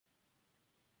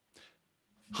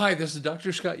Hi, this is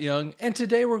Dr. Scott Young, and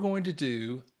today we're going to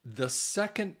do the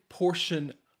second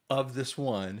portion of this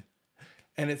one,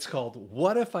 and it's called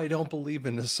What If I Don't Believe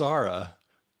in NESARA?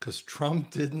 Because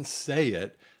Trump didn't say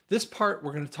it. This part,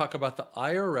 we're going to talk about the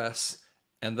IRS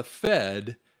and the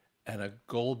Fed and a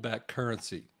gold backed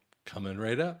currency. Coming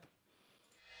right up.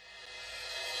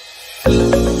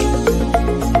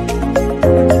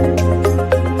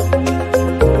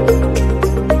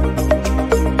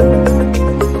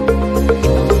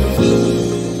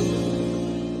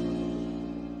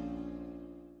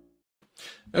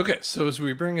 Okay, so as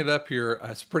we bring it up here,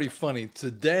 it's pretty funny.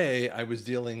 Today, I was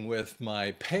dealing with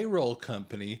my payroll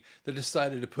company that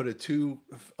decided to put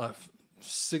a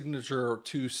signature or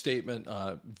two statement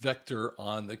vector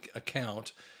on the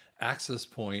account access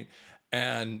point,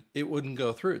 and it wouldn't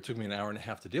go through. It took me an hour and a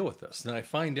half to deal with this. And I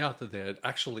find out that they had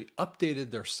actually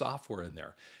updated their software in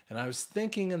there. And I was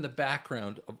thinking in the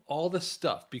background of all this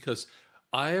stuff because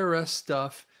IRS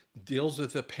stuff deals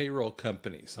with the payroll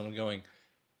companies. And I'm going,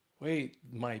 wait,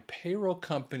 my payroll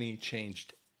company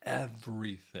changed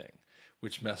everything,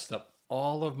 which messed up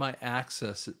all of my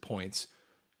access at points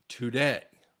today,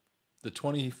 the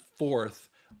 24th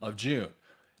of June.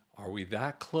 Are we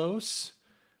that close?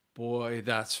 Boy,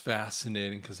 that's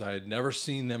fascinating because I had never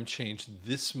seen them change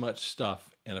this much stuff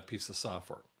in a piece of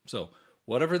software. So,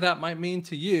 whatever that might mean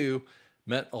to you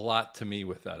meant a lot to me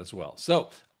with that as well. So,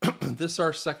 this is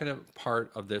our second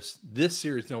part of this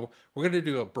series. Now we're going to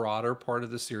do a broader part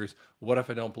of the series. What if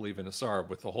I don't believe in NESARA,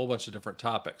 with a whole bunch of different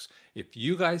topics? If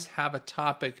you guys have a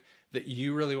topic that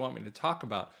you really want me to talk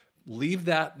about, leave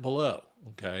that below.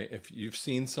 Okay, if you've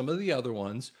seen some of the other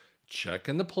ones, check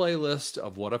in the playlist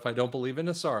of What If I Don't Believe in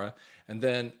NESARA, and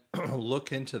then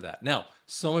look into that. Now,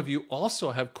 some of you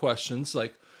also have questions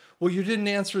like, well, you didn't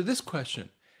answer this question.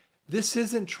 This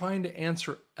isn't trying to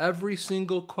answer every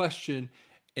single question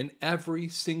in every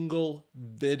single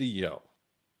video.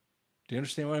 Do you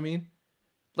understand what I mean?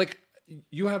 Like,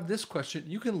 you have this question,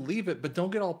 you can leave it, but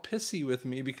don't get all pissy with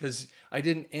me because I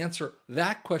didn't answer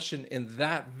that question in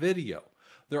that video.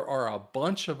 There are a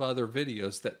bunch of other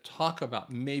videos that talk about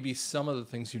maybe some of the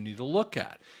things you need to look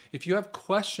at. If you have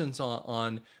questions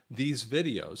on these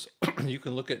videos, you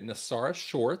can look at NESARA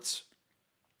Shorts,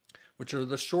 which are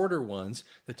the shorter ones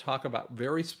that talk about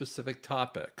very specific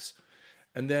topics.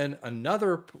 And then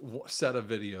another set of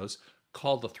videos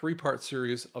called the three-part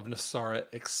series of NESARA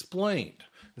Explained.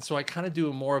 And so I kind of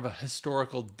do more of a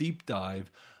historical deep dive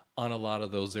on a lot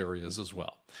of those areas as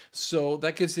well. So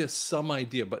that gives you some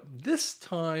idea. But this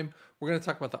time, we're going to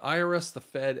talk about the IRS, the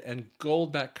Fed, and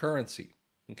gold-backed currency.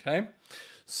 Okay?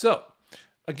 So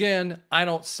again, I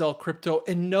don't sell crypto,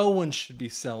 and no one should be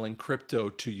selling crypto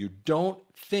to you. Don't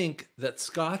think that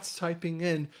Scott's typing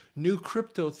in new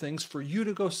crypto things for you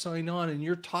to go sign on and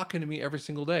you're talking to me every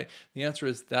single day. The answer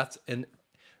is that's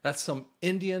some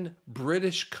Indian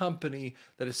British company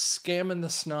that is scamming the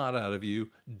snot out of you.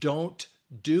 Don't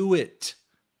do it.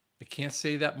 I can't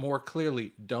say that more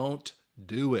clearly. Don't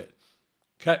do it.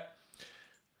 Okay.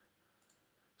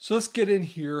 So let's get in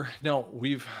here. Now,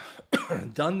 we've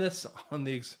done this on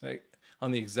the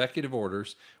executive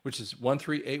orders, which is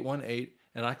 13818,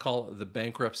 and I call it the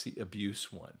bankruptcy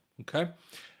abuse one. Okay.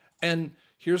 And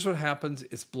here's what happens: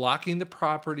 it's blocking the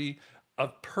property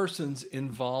of persons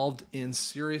involved in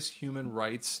serious human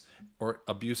rights or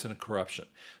abuse and corruption.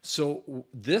 So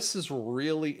this is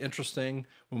really interesting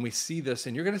when we see this,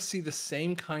 and you're going to see the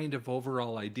same kind of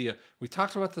overall idea. We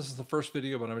talked about this in the first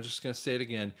video, but I'm just going to say it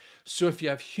again. So if you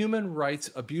have human rights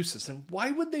abuses, and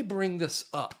why would they bring this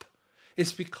up?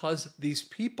 It's because these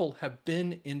people have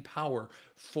been in power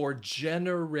for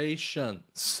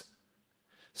generations.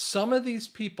 Some of these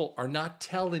people are not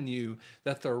telling you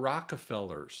that the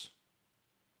Rockefellers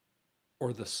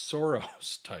or the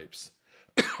Soros types,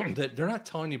 that they're not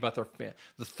telling you about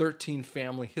the 13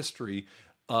 family history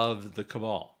of the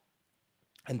cabal.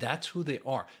 And that's who they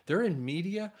are. They're in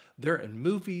media, they're in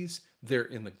movies, they're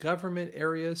in the government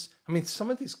areas. I mean, some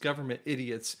of these government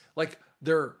idiots, like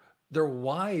their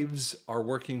wives are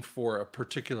working for a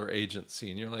particular agency,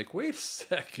 and you're like, wait a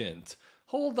second,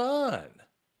 hold on.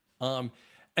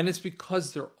 And it's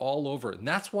because they're all over. And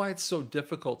that's why it's so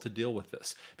difficult to deal with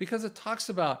this, because it talks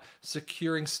about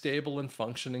securing stable and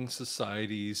functioning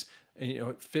societies,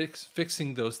 and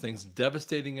fixing those things,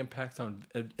 devastating impact on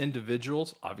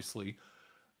individuals, obviously,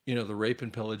 the rape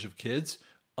and pillage of kids,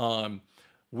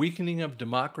 weakening of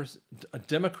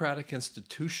democratic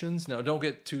institutions. Now, don't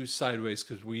get too sideways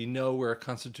because we know we're a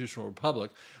constitutional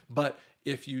republic, but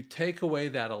if you take away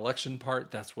that election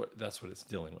part, that's what it's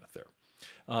dealing with there.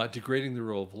 Degrading the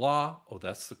rule of law. Oh,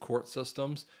 that's the court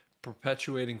systems.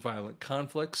 Perpetuating violent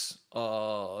conflicts.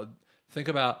 Think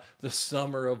about the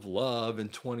summer of love in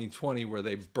 2020 where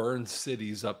they burned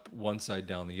cities up one side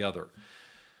down the other.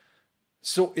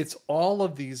 So it's all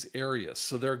of these areas.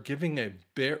 So they're giving a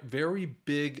very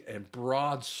big and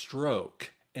broad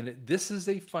stroke. And this is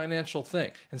a financial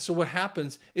thing. And so what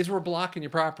happens is we're blocking your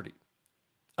property.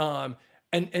 Um,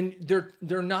 and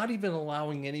they're not even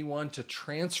allowing anyone to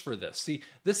transfer this. See,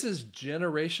 this is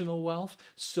generational wealth.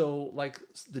 So like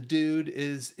the dude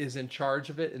is in charge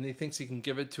of it and he thinks he can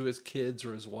give it to his kids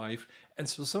or his wife. And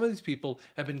so some of these people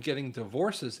have been getting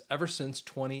divorces ever since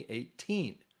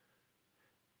 2018.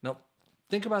 Now,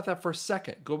 think about that for a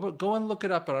second. Go and look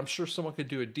it up, and I'm sure someone could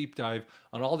do a deep dive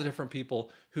on all the different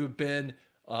people who've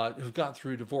gone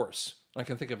through divorce. I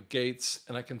can think of Gates,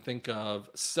 and I can think of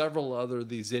several other of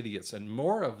these idiots, and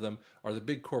more of them are the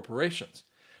big corporations.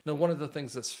 Now, one of the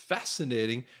things that's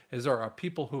fascinating is there are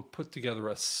people who put together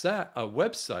a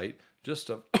website just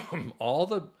of all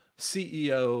the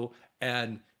CEO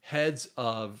and heads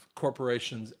of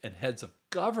corporations and heads of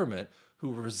government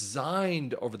who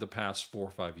resigned over the past 4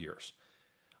 or 5 years.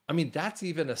 I mean, that's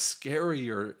even a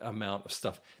scarier amount of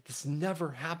stuff. This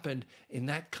never happened in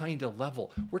that kind of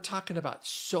level. We're talking about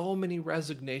so many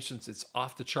resignations, it's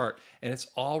off the chart, and it's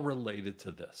all related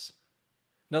to this.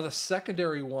 Now, the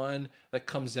secondary one that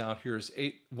comes out here is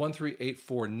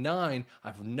 13849.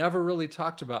 I've never really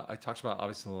talked about, I talked about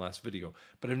obviously in the last video,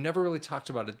 but I've never really talked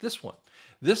about it this one.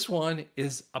 This one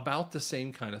is about the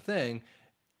same kind of thing,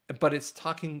 but it's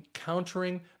talking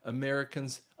countering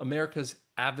America's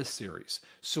adversaries.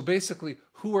 So basically,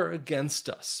 who are against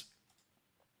us?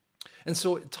 And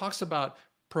so it talks about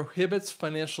prohibits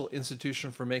financial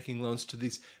institution from making loans to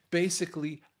these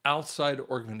basically outside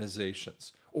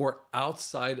organizations or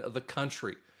outside of the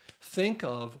country. Think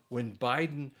of when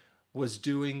Biden was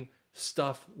doing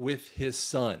stuff with his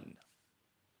son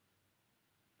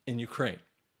in Ukraine.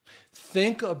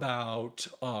 Think about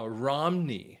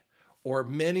Romney or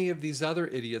many of these other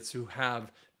idiots who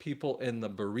have people in the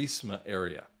Burisma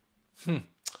area.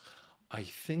 I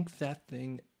think that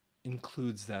thing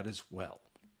includes that as well.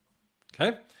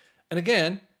 Okay? And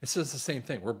again, it says the same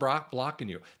thing. We're blocking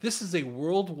you. This is a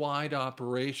worldwide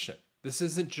operation. This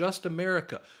isn't just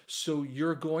America. So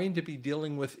you're going to be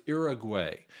dealing with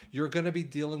Uruguay. You're going to be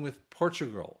dealing with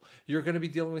Portugal. You're going to be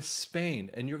dealing with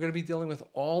Spain. And you're going to be dealing with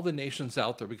all the nations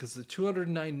out there because the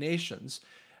 209 nations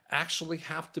actually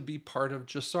have to be part of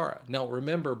NESARA. Now,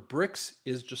 remember, BRICS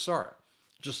is NESARA.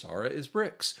 NESARA is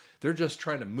BRICS. They're just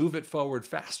trying to move it forward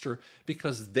faster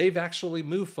because they've actually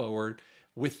moved forward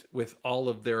with all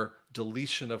of their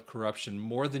deletion of corruption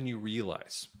more than you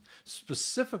realize.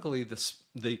 Specifically,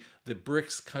 the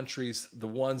BRICS countries, the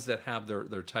ones that have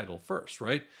their title first,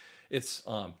 right? It's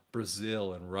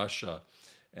Brazil and Russia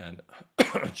and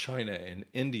China and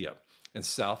India and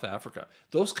South Africa.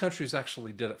 Those countries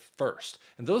actually did it first.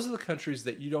 And those are the countries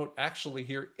that you don't actually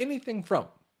hear anything from.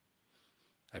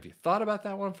 Have you thought about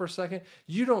that one for a second?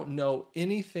 You don't know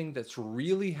anything that's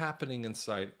really happening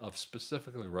inside of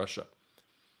specifically Russia.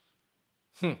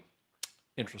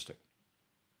 Interesting.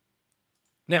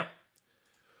 Now,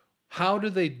 how do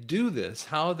they do this?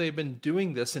 How have they been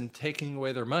doing this and taking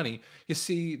away their money? You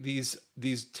see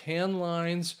these tan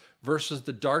lines versus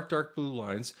the dark blue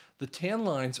lines. The tan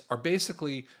lines are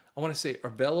basically, I want to say,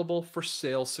 available for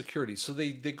sale securities. So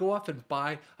they go off and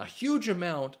buy a huge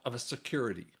amount of a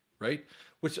security, right?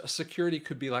 Which a security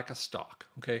could be like a stock,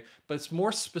 okay? But it's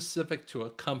more specific to a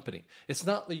company. It's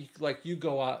not like you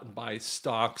go out and buy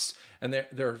stocks and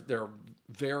they're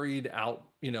varied out,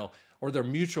 or they're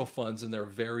mutual funds and they're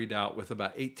varied out with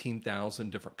about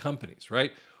 18,000 different companies,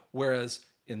 right? Whereas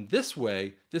in this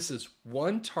way, this is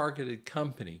one targeted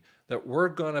company that we're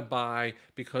going to buy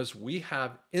because we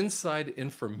have inside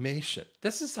information.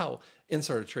 This is how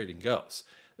insider trading goes.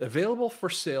 Available for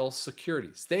sale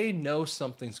securities. They know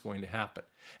something's going to happen.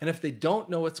 And if they don't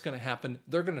know what's going to happen,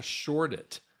 they're going to short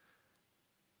it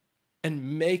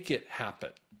and make it happen.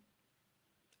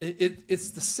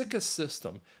 It's the sickest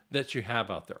system that you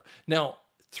have out there. Now,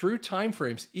 through time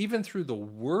frames, even through the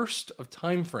worst of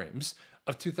time frames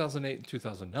of 2008 and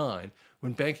 2009,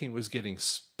 when banking was getting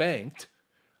spanked,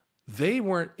 they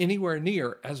weren't anywhere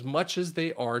near as much as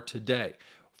they are today.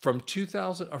 From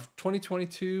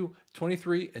 2022,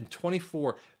 23, and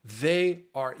 24, they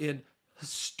are in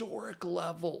historic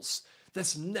levels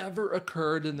that's never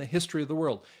occurred in the history of the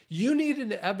world. You need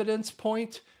an evidence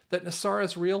point that NESARA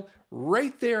is real.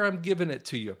 Right there, I'm giving it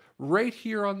to you. Right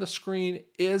here on the screen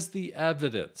is the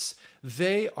evidence.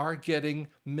 They are getting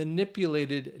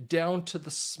manipulated down to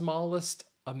the smallest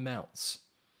amounts.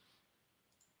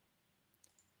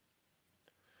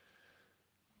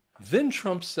 Then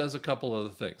Trump says a couple other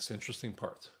things, interesting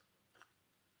parts.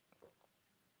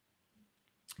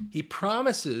 He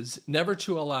promises never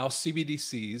to allow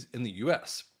CBDCs in the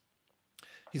US.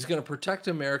 He's going to protect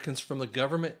Americans from the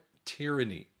government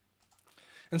tyranny.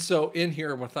 And so in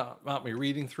here, without me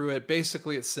reading through it,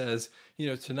 basically it says,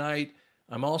 tonight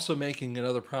I'm also making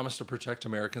another promise to protect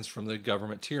Americans from the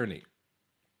government tyranny.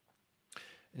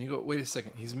 And you go, wait a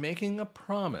second, he's making a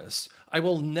promise. I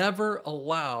will never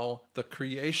allow the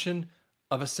creation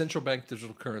of a central bank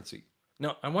digital currency.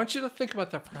 Now, I want you to think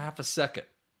about that for half a second.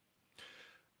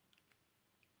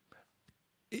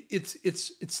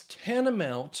 It's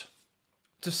tantamount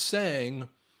to saying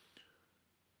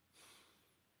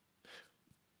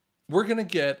we're going to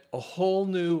get a whole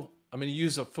new, I'm going to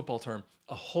use a football term,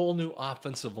 a whole new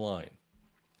offensive line.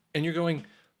 And you're going,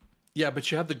 yeah,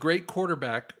 but you have the great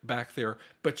quarterback back there,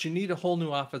 but you need a whole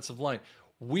new offensive line.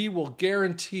 We will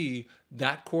guarantee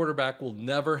that quarterback will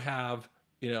never have,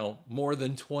 more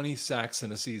than 20 sacks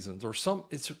in a season or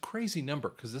it's a crazy number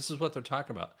because this is what they're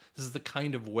talking about. This is the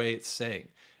kind of way it's saying.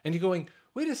 And you're going,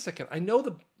 wait a second, I know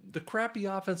the crappy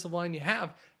offensive line you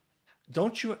have.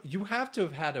 You have to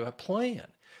have had a plan.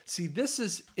 See, this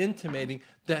is intimating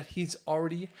that he's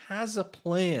already has a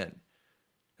plan.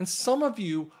 And some of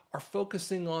you are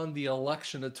focusing on the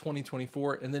election of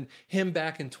 2024 and then him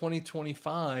back in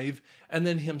 2025 and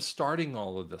then him starting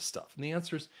all of this stuff. And the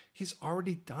answer is he's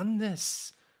already done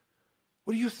this.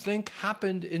 What do you think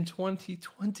happened in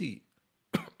 2020?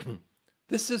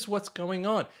 This is what's going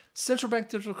on. Central bank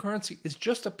digital currency is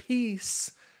just a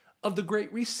piece of the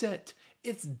Great Reset.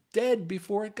 It's dead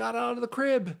before it got out of the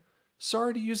crib.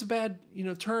 Sorry to use a bad,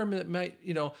 term that might,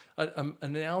 an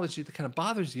analogy that kind of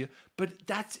bothers you, but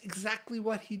that's exactly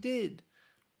what he did.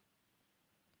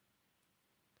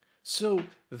 So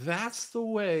that's the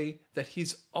way that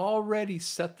he's already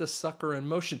set the sucker in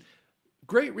motion.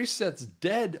 Great Reset's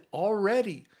dead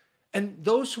already. And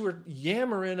those who are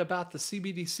yammering about the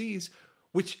CBDCs,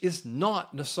 which is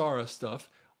not NESARA stuff,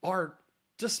 are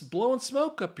just blowing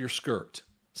smoke up your skirt.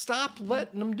 Stop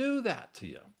letting them do that to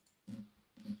you.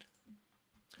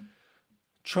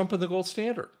 Trump and the gold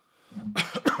standard.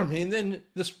 I mean, then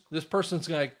this person's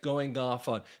going off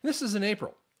on, this is in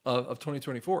April of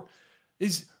 2024.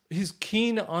 He's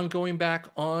keen on going back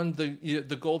on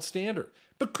the gold standard.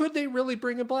 But could they really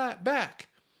bring it back?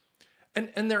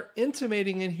 And they're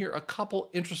intimating in here a couple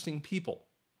interesting people.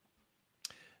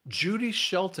 Judy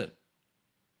Shelton.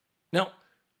 Now,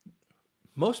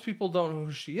 most people don't know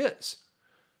who she is.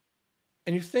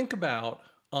 And you think about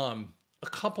a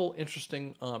couple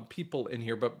interesting people in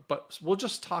here, but we'll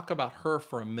just talk about her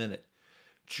for a minute.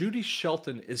 Judy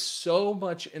Shelton is so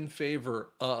much in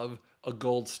favor of a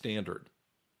gold standard.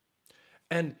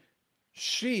 And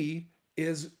she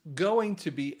is going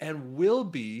to be and will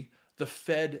be the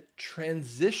Fed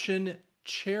transition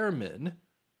chairman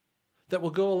that will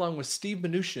go along with Steve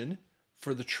Mnuchin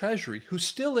for the Treasury, who's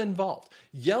still involved.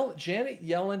 Janet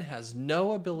Yellen has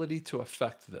no ability to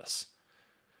affect this.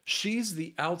 She's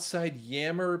the outside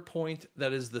yammer point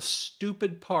that is the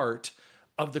stupid part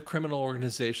of the criminal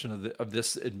organization of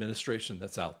this administration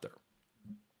that's out there.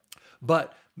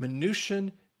 But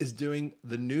Mnuchin is doing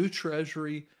the new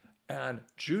Treasury, and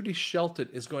Judy Shelton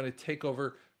is going to take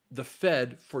over the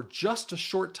Fed for just a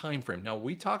short time frame. Now,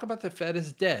 we talk about the Fed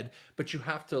is dead, but you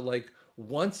have to,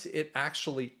 once it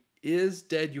actually is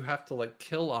dead, you have to,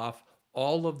 kill off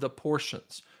all of the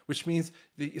portions, which means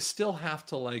that you still have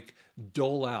to,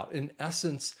 dole out. In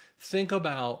essence, think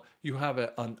about you have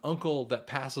an uncle that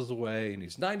passes away and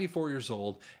he's 94 years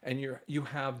old, and you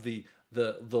have the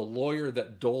lawyer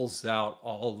that doles out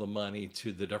all the money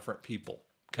to the different people.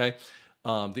 Okay.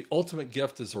 The Ultimate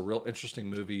Gift is a real interesting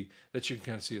movie that you can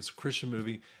kind of see. It's a Christian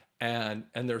movie. And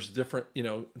there's different,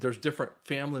 there's different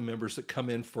family members that come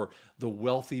in for the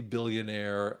wealthy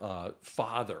billionaire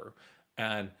father,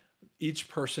 and each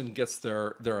person gets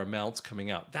their amounts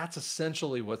coming out. That's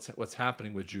essentially what's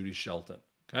happening with Judy Shelton.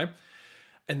 Okay.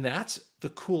 And that's the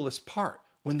coolest part.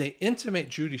 When they intimate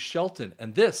Judy Shelton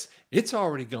and it's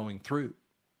already going through,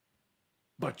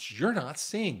 but you're not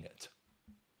seeing it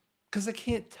because they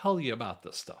can't tell you about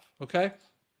this stuff. Okay.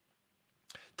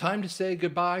 Time to say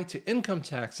goodbye to income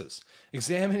taxes,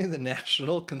 examining the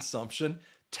national consumption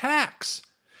tax.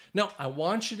 Now, I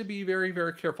want you to be very,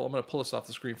 very careful. I'm going to pull this off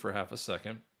the screen for half a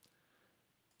second.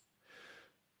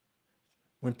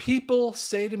 When people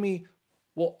say to me,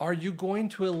 well, are you going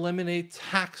to eliminate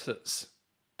taxes?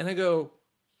 And I go,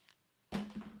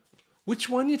 which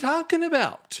one are you talking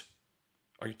about?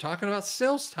 Are you talking about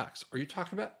sales tax? Are you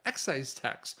talking about excise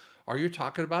tax? Are you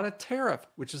talking about a tariff,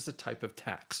 which is the type of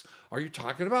tax? Are you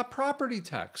talking about property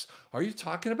tax? Are you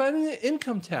talking about an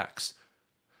income tax?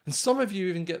 And some of you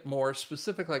even get more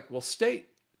specific, well, state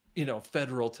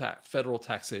federal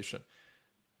taxation.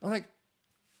 I'm like,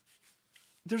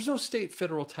 there's no state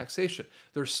federal taxation.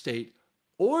 There's state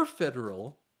or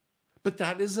federal, but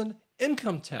that is an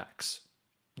income tax.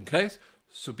 Okay?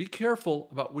 So be careful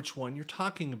about which one you're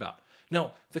talking about.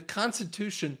 Now, the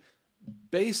Constitution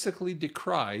basically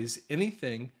decries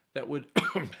anything that would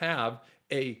have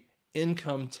a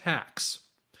income tax.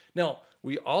 Now,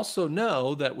 we also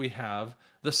know that we have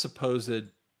the supposed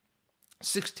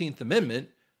 16th Amendment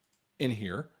in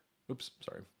here. Oops,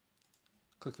 sorry.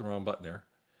 Click the wrong button there.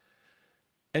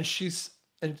 And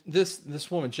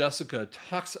this woman Jessica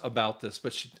talks about this,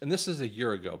 and this is a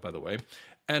year ago, by the way.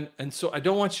 And so I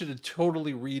don't want you to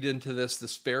totally read into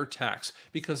this fair tax,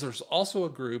 because there's also a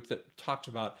group that talked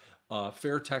about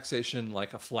fair taxation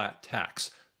like a flat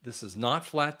tax. This is not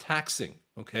flat taxing,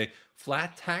 okay?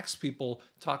 Flat tax people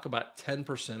talk about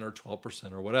 10% or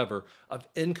 12% or whatever of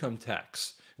income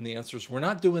tax. And the answer is we're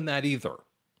not doing that either,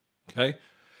 okay?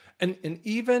 And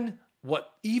even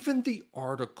the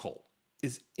article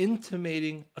is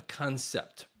intimating a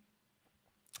concept.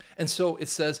 And so it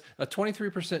says a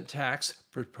 23% tax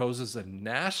proposes a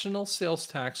national sales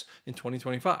tax in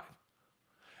 2025.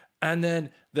 And then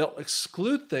they'll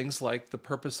exclude things like the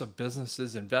purpose of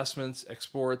businesses, investments,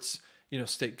 exports,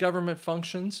 state government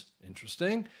functions.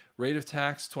 Interesting. Rate of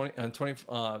tax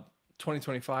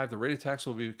 2025, the rate of tax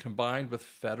will be combined with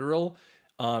federal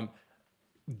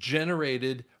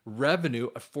generated revenue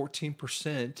of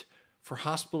 14% for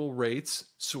hospital rates.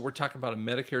 So we're talking about a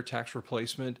Medicare tax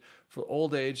replacement for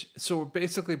old age. So we're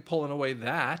basically pulling away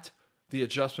the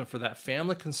adjustment for that,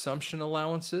 family consumption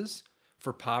allowances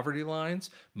for poverty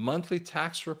lines, monthly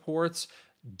tax reports,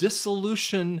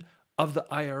 dissolution of the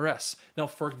IRS. Now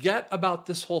forget about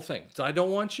this whole thing. So I don't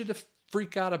want you to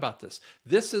freak out about this.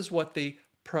 This is what they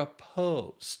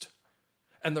proposed.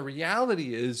 And the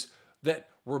reality is that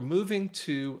we're moving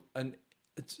through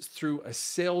a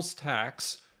sales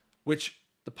tax, which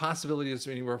the possibility is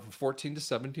anywhere from 14 to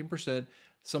 17%.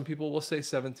 Some people will say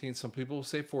 17, some people will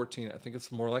say 14. I think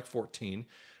it's more like 14.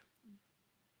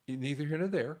 Neither here nor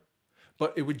there.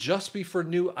 But it would just be for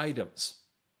new items.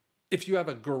 If you have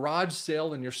a garage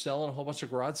sale and you're selling a whole bunch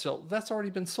of garage sales, that's already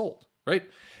been sold, right?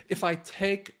 If I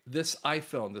take this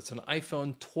iPhone, that's an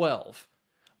iPhone 12,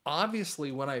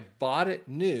 obviously when I bought it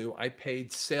new, I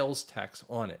paid sales tax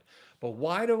on it. But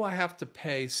why do I have to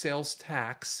pay sales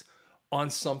tax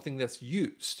on something that's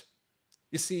used?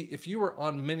 You see, if you were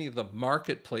on many of the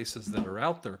marketplaces that are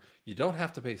out there, you don't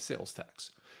have to pay sales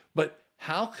tax. But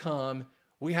how come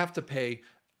we have to pay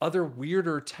other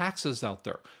weirder taxes out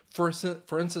there? For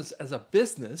instance, as a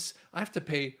business, I have to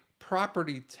pay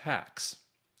property tax.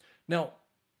 Now,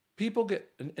 people get,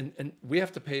 and we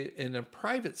have to pay in the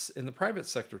private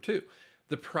sector too.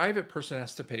 The private person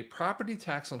has to pay property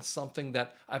tax on something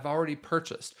that I've already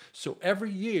purchased. So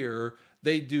every year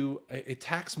they do a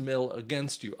tax mill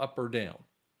against you, up or down,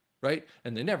 right?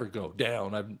 And they never go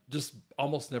down. I've just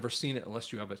almost never seen it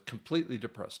unless you have a completely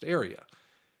depressed area.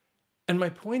 And my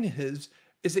point is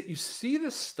that you see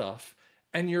this stuff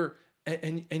and you're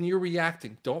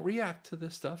reacting. Don't react to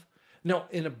this stuff. Now,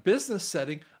 in a business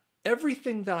setting,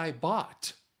 everything that I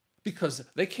bought, because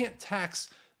they can't tax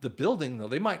the building,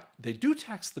 though they do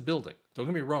tax the building. Don't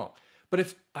get me wrong. But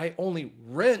if I only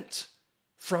rent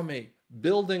from a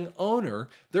building owner,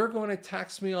 they're going to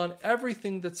tax me on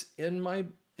everything that's in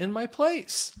my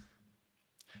place.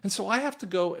 And so I have to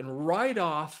go and write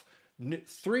off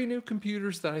 3 new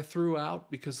computers that I threw out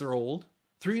because they're old,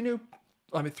 3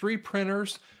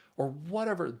 printers or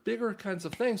whatever, bigger kinds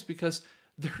of things, because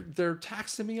they're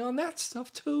taxing me on that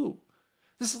stuff too.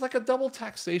 This is like a double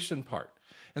taxation part.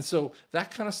 And so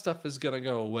that kind of stuff is going to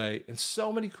go away in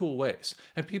so many cool ways.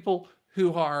 And people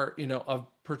who are, of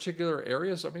particular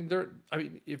areas,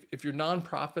 if you're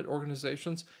nonprofit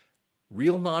organizations,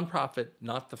 real nonprofit,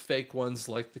 not the fake ones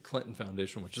like the Clinton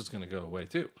Foundation, which is going to go away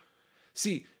too.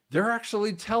 See, they're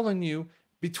actually telling you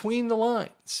between the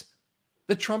lines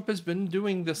that Trump has been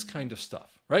doing this kind of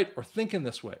stuff, right? Or thinking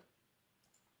this way.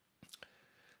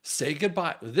 Say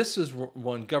goodbye. This is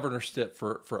one Governor Stitt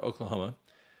for Oklahoma.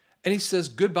 And he says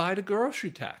goodbye to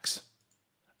grocery tax.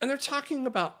 And they're talking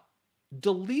about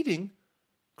deleting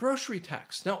grocery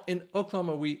tax. Now, in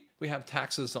Oklahoma, we have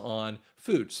taxes on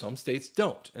food. Some states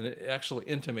don't. And it actually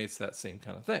intimates that same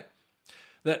kind of thing.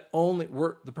 The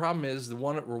problem is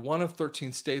we're one of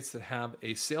 13 states that have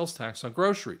a sales tax on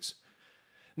groceries.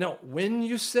 Now, when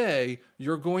you say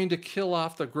you're going to kill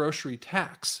off the grocery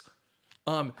tax,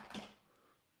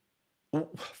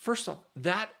 first off,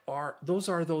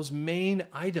 those main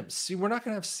items. See, we're not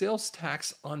going to have sales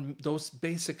tax on those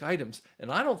basic items,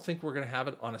 and I don't think we're going to have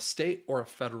it on a state or a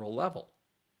federal level.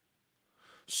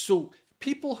 So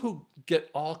people who get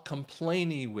all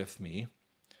complainy with me,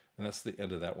 and that's the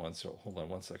end of that one. So hold on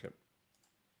one second.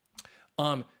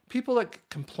 People that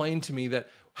complain to me that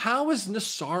how is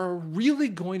NESARA really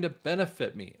going to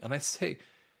benefit me? And I say,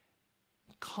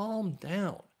 calm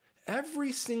down.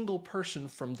 Every single person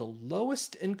from the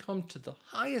lowest income to the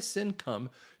highest income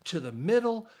to the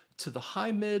middle to the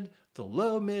high mid, the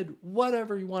low mid,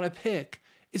 whatever you want to pick,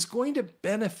 is going to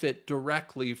benefit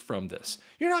directly from this.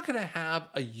 You're not going to have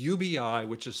a UBI,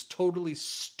 which is totally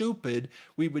stupid.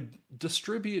 We would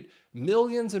distribute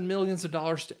millions and millions of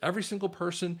dollars to every single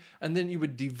person, and then you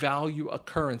would devalue a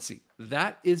currency.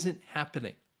 That isn't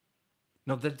happening.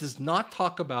 No, that does not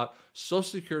talk about Social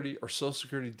Security or Social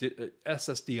Security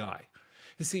SSDI.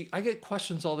 You see, I get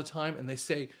questions all the time, and they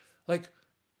say, like,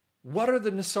 what are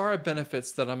the NESARA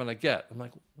benefits that I'm going to get? I'm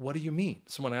like, what do you mean?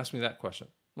 Someone asked me that question.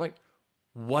 I'm like,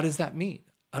 what does that mean?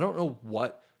 I don't know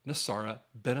what NESARA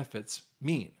benefits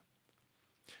mean.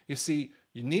 You see,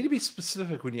 you need to be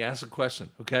specific when you ask a question,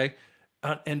 okay?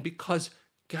 And because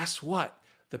guess what?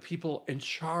 The people in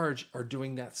charge are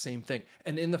doing that same thing.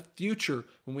 And in the future,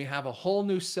 when we have a whole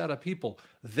new set of people,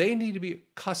 they need to be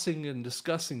cussing and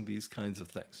discussing these kinds of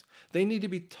things. They need to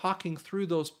be talking through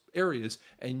those areas,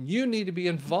 and you need to be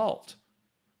involved.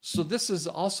 So this is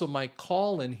also my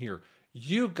call in here.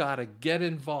 You got to get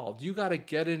involved. You got to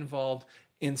get involved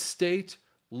in state,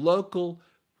 local,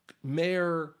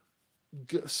 mayor,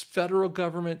 federal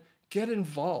government. Get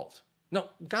involved. Now,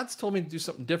 God's told me to do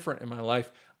something different in my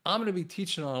life. I'm going to be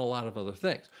teaching on a lot of other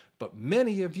things, but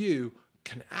many of you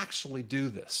can actually do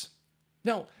this.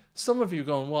 Now, some of you are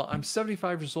going, well, I'm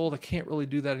 75 years old. I can't really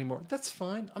do that anymore. That's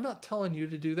fine. I'm not telling you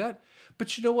to do that.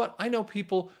 But you know what? I know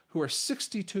people who are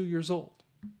 62 years old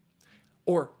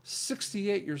or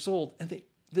 68 years old, and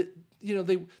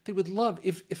they would love,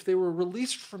 if they were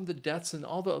released from the debts and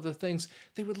all the other things,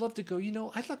 they would love to go,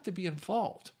 I'd like to be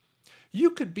involved. You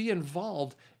could be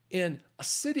involved in a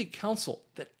city council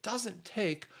that doesn't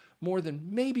take more than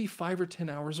maybe 5 or 10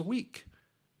 hours a week.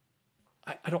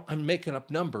 I'm making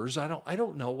up numbers. I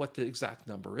don't know what the exact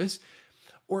number is.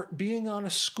 Or being on a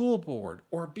school board,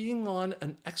 or being on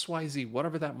an XYZ,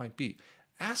 whatever that might be.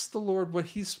 Ask the Lord what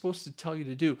he's supposed to tell you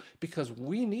to do, because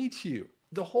we need you.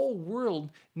 The whole world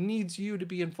needs you to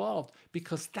be involved,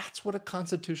 because that's what a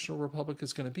constitutional republic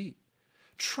is going to be.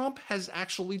 Trump has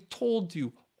actually told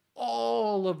you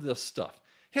all of this stuff.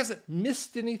 He hasn't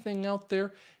missed anything out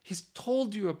there. He's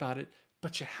told you about it,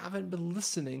 but you haven't been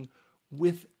listening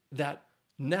with that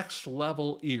next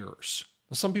level ears.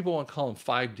 Some people want to call them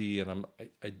 5D, and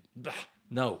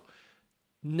no.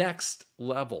 Next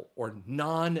level or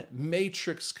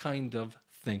non-matrix kind of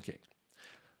thinking.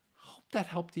 Hope that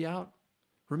helped you out.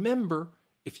 Remember,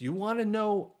 if you want to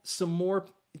know some more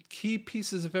key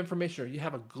pieces of information, or you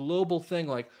have a global thing,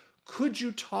 like, could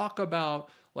you talk about,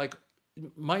 like,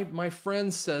 my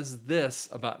friend says this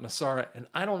about NESARA, and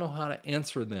I don't know how to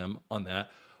answer them on that,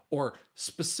 or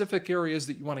specific areas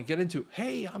that you want to get into.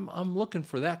 Hey, I'm looking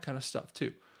for that kind of stuff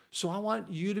too. So I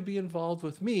want you to be involved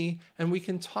with me, and we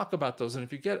can talk about those. And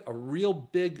if you get a real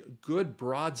big, good,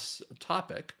 broad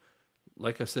topic,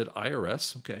 like I said,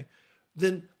 IRS, okay,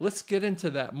 then let's get into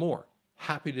that more.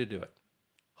 Happy to do it.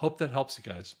 Hope that helps you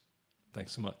guys.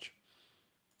 Thanks so much.